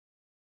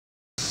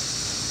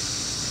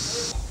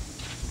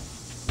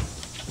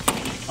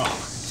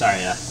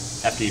Sorry,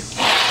 after you.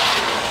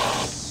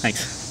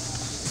 Thanks.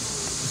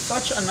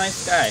 Such a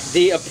nice guy.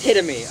 The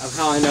epitome of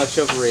how I know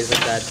chivalry isn't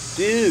dead.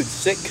 Dude,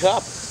 sick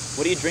cup.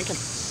 What are you drinking?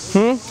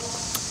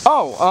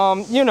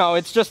 Oh, you know,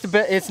 it's just a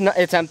bit,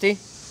 it's empty.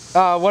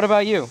 What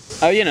about you?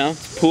 Oh, you know,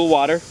 pool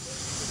water. I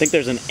think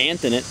there's an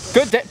ant in it.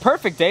 Good day,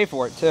 perfect day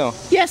for it too.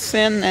 Yes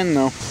and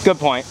no. Good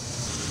point.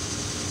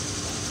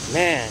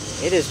 Man,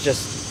 it is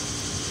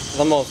just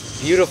the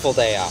most beautiful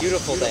day out.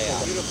 Beautiful day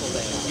out. Beautiful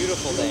day out.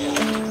 Beautiful day out.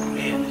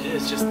 Man, it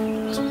is just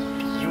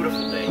a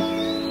beautiful day.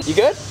 You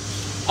good?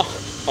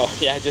 Oh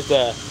yeah, just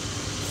a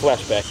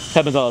flashback.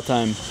 Happens all the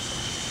time.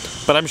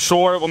 But I'm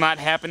sure it will not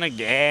happen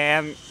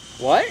again.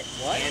 What?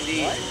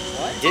 Andy,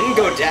 What? didn't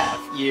go deaf.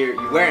 You're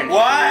wearing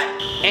What?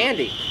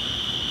 Andy.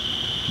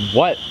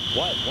 What?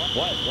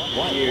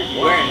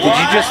 You're wearing Did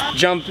you just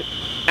jump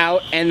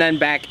out and then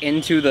back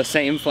into the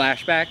same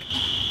flashback?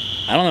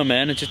 I don't know,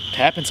 man. It just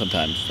happens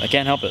sometimes. I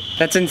can't help it.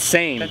 That's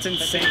insane. It's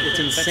insane. It's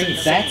insane.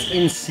 That's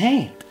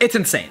insane. It's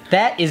insane.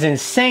 That is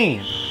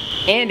insane.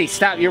 Andy,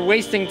 stop. You're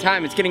wasting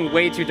time. It's getting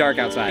way too dark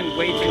outside. It's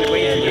way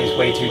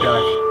too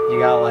dark. You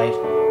got a light.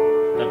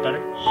 That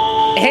better?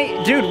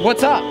 Hey, dude,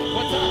 what's up?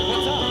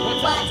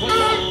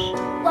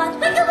 What's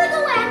Wiggle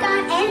Wiggle Whack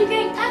on Andy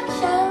Green Talk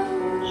Show?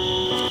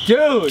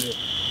 Dude!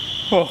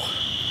 Oh.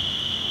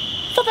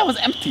 I thought that was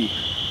empty.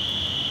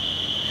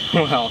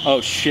 Well,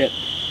 Oh shit.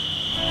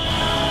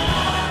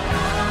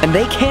 And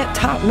they can't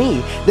top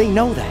me. They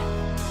know that.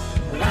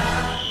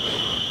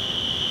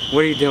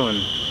 what are you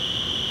doing?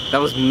 That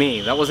was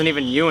me. That wasn't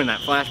even you in that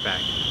flashback.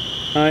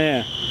 Oh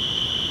yeah.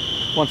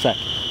 1 sec.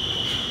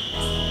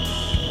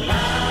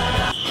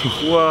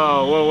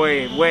 Whoa,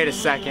 wait a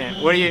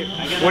second. What are you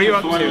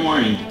up One to?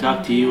 morning to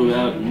talk to you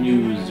about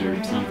news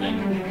or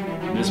something.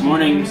 This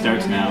morning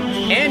starts now.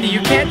 Andy,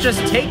 you can't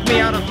just take me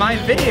out of my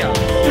video.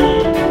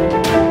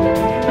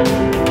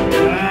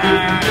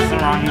 That's the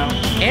wrong note.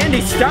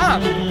 Andy,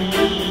 stop!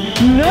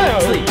 No!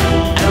 Sleep.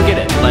 I don't get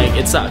it. Like,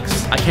 it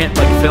sucks. I can't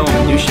like film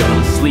a new show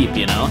and sleep,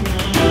 you know?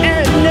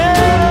 No!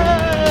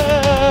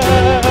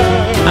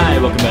 Hi,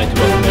 welcome back.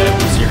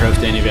 This is your host,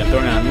 Andy Van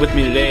Thornown. With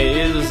me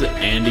today is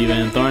Andy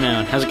Van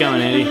Thornown. How's it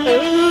going, Andy?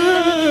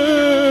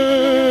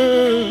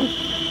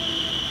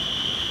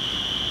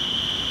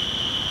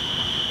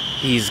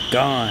 He's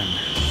gone.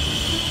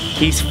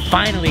 He's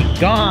finally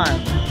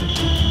gone.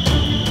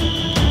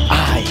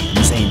 I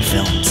am Zane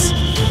Films.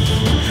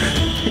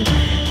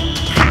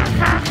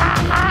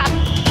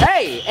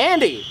 Hey,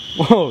 Andy!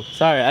 Whoa,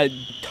 sorry. I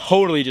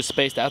totally just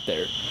spaced out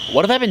there.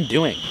 What have I been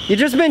doing? You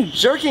just been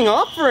jerking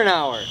off for an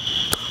hour.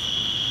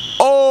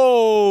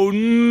 Oh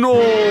no!